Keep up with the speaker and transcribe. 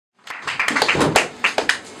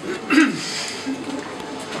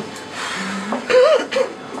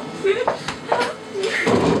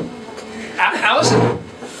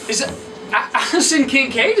Allison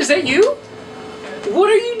Kincaid, is that you? What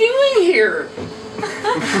are you doing here?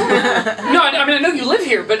 No, I mean, I know you live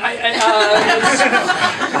here, but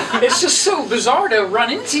it's just so bizarre to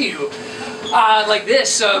run into you like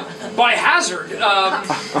this by hazard.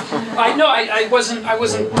 I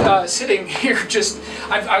wasn't sitting here.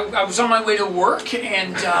 I was on my way to work,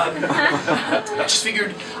 and I just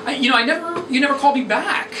figured, you never called me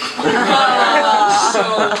back. So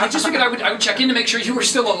I just figured I would check in to make sure you were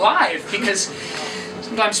still alive, because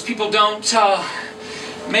sometimes people don't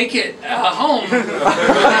make it home.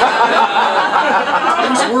 I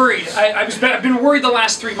was worried. I've been worried the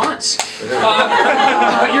last 3 months.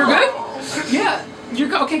 But you're good? Yeah, you're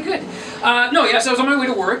good. Okay, good. No, yes, I was on my way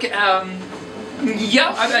to work.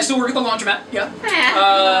 Yeah, I still work at the laundromat. Yeah,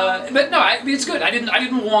 but no, it's good. I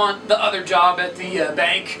didn't want the other job at the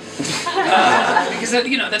bank because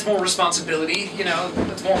that's more responsibility.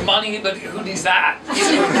 That's more money. But who needs that?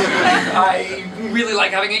 I really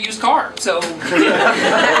like having a used car. So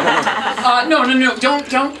no,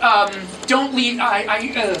 don't leave. I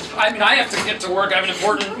mean, I have to get to work. I have an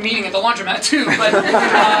important meeting at the laundromat too. But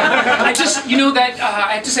I just,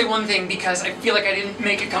 I have to say one thing, because I feel like I didn't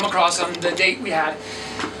make it come across on the date we had.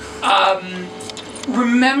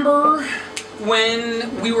 Remember when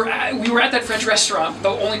we were at that French restaurant, the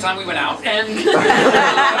only time we went out, and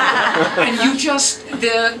and you just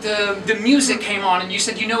the music came on, and you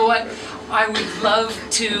said, you know what? I would love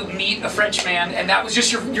to meet a French man, and that was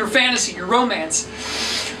just your fantasy, your romance.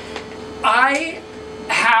 I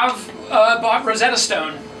have bought Rosetta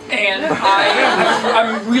Stone, and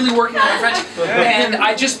I'm really working on my French. And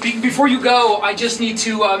I just before you go, I just need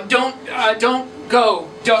to don't go.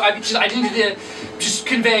 I need to just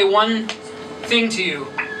convey one thing to you.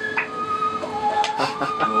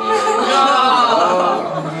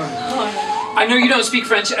 I know you don't speak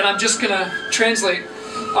French, and I'm just gonna translate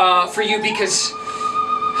for you, because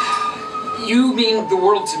you mean the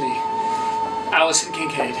world to me, Allison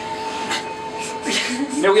Kincaid.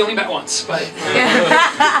 No, we only met once, but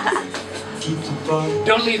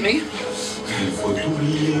don't leave me.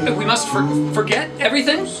 We must forget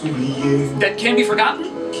everything that can be forgotten.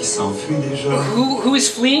 Who is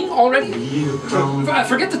fleeing already?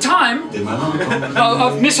 Forget the time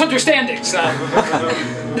of misunderstandings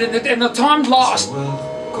and the time lost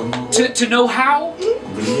to know how.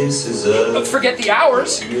 Forget the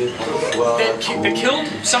hours that killed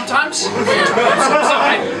sometimes.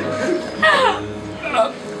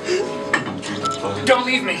 Don't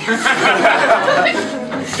leave me.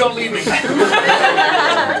 Don't leave me.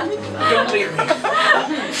 Don't leave me.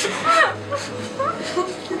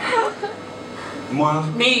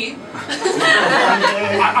 Me,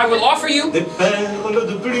 I will offer you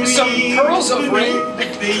some pearls of rain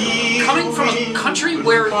coming from a country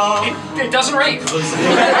where it doesn't rain.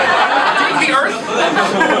 Take the earth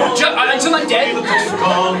until I'm dead.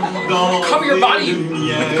 Cover your body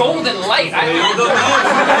with golden light.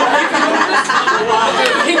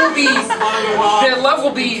 The love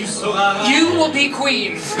will be, you will be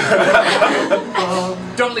queen.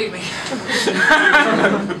 Don't leave me.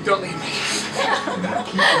 Don't leave me.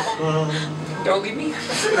 Don't leave me.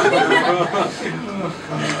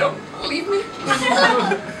 Don't leave me.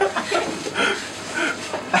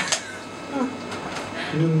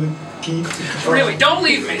 Really, don't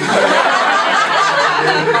leave me.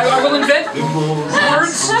 I will invent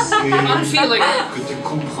words and feeling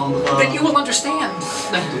that you will understand.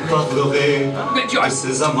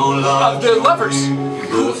 The lovers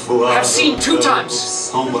who have seen 2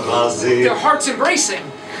 times their hearts embracing.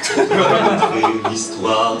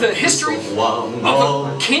 The history of a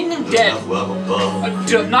king dead,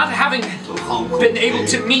 not having been able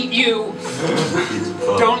to meet you.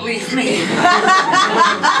 Don't leave me.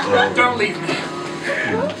 Don't leave me.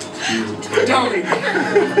 Don't leave me.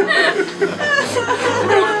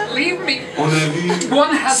 Don't leave me.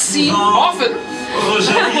 One has seen often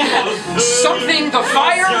something the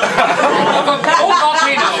fire of a old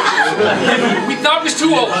volcano. We thought it was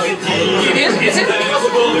too old. It is it?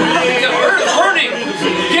 The earth burning,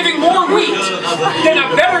 giving more wheat than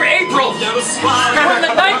a better April. When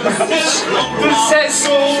the night says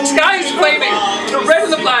sky is flaming, the red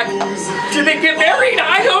and the black. Did they get married?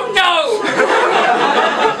 I don't know.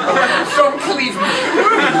 Don't leave me.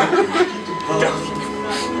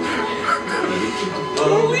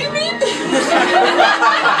 Don't leave me.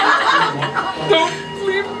 Don't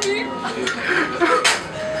leave me.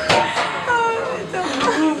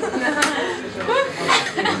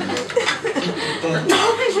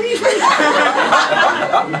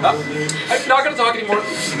 I'm not going to talk anymore.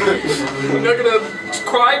 I'm not going to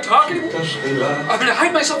cry, talk anymore. I'm gonna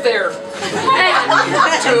hide myself there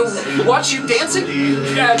to watch you dancing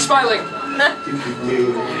and smiling.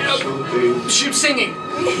 Shoot singing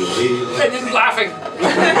and then laughing.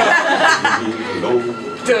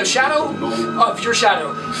 The shadow of your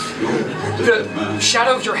shadow. The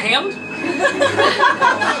shadow of your hand.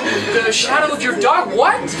 The shadow of your dog.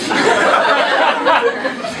 What?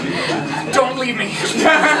 Don't leave me.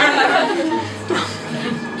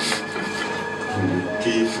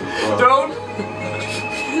 Don't.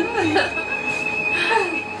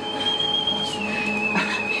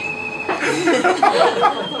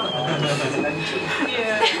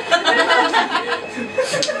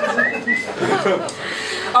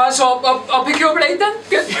 So I'll pick you up at 8 then?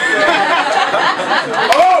 Good.